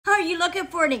are you looking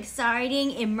for an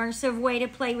exciting, immersive way to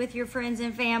play with your friends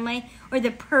and family, or the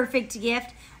perfect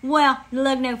gift? Well,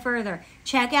 look no further.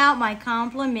 Check out my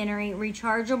complimentary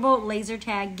rechargeable laser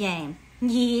tag game.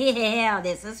 Yeah,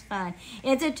 this is fun.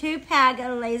 It's a 2-pack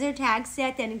laser tag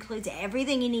set that includes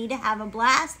everything you need to have a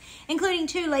blast, including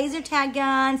 2 laser tag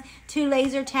guns, 2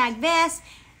 laser tag vests,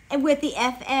 and with the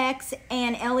FX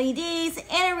and LEDs, and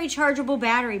a rechargeable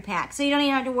battery pack, so you don't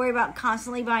even have to worry about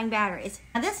constantly buying batteries.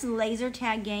 Now, this laser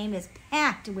tag game is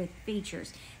packed with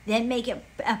features that make it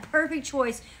a perfect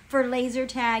choice for laser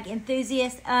tag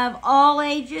enthusiasts of all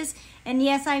ages. And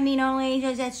yes, I mean all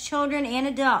ages, that's children and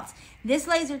adults. This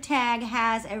laser tag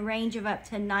has a range of up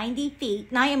to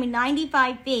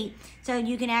 95 feet, so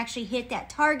you can actually hit that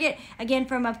target, again,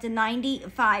 from up to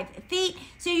 95 feet,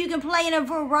 so you can play in a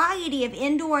variety of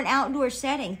indoor and outdoor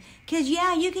settings. Because,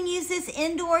 yeah, you can use this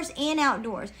indoors and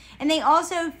outdoors. And they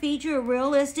also feature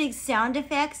realistic sound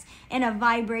effects and a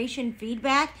vibration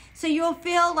feedback, so you'll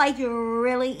feel like you're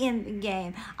really in the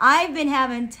game. I've been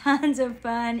having tons of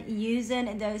fun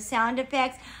using those sound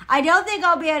effects. I don't think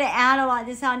I'll be able to add a lot of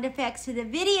the sound effects to the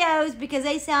videos because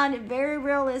they sound very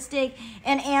realistic,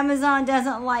 and Amazon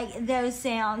doesn't like those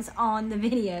sounds on the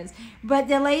videos. But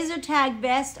the laser tag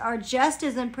vests are just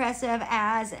as impressive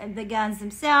as the guns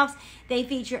themselves. They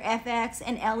feature FX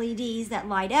and LEDs that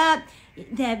light up,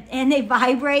 and they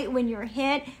vibrate when you're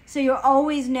hit, so you'll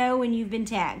always know when you've been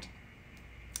tagged.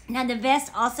 Now, the vests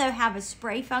also have a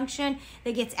spray function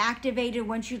that gets activated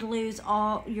once you lose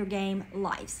all your game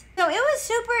lives. So it was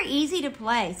super easy to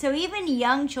play. So even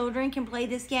young children can play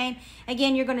this game.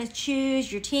 Again, you're going to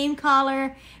choose your team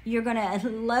color. You're going to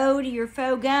load your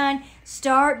faux gun,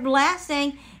 start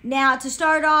blasting. Now, to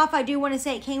start off, I do want to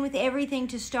say it came with everything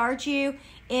to start you.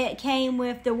 It came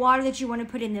with the water that you want to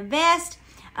put in the vest.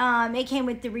 It came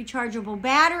with the rechargeable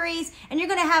batteries, and you're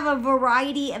going to have a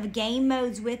variety of game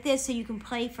modes with this, so you can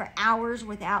play for hours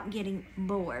without getting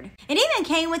bored. It even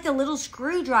came with a little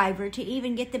screwdriver to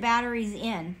even get the batteries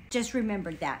in. Just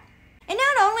remembered that. And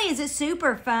not only is it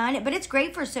super fun, but it's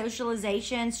great for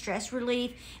socialization, stress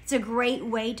relief. It's a great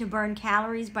way to burn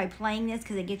calories by playing this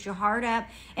because it gets your heart up.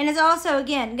 And it's also,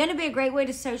 again, going to be a great way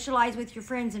to socialize with your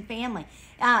friends and family.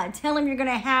 Tell them you're going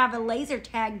to have a laser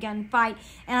tag gun fight,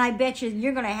 and I bet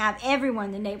you're going to have everyone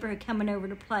in the neighborhood coming over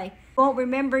to play. Won't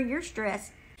remember your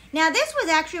stress. Now, this was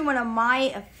actually one of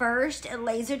my first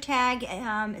laser tag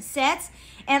sets,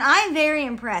 and I'm very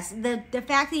impressed. The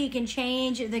fact that you can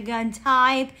change the gun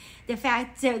type, the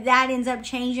fact that ends up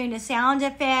changing the sound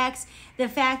effects, the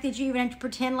fact that you even have to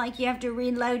pretend like you have to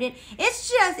reload it.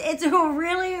 It's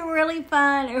really, really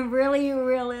fun, really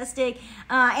realistic.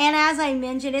 And as I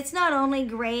mentioned, it's not only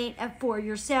great for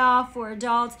yourself, for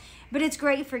adults, but it's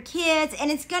great for kids,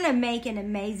 and it's going to make an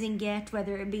amazing gift,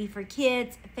 whether it be for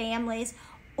kids, families,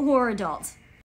 or adults.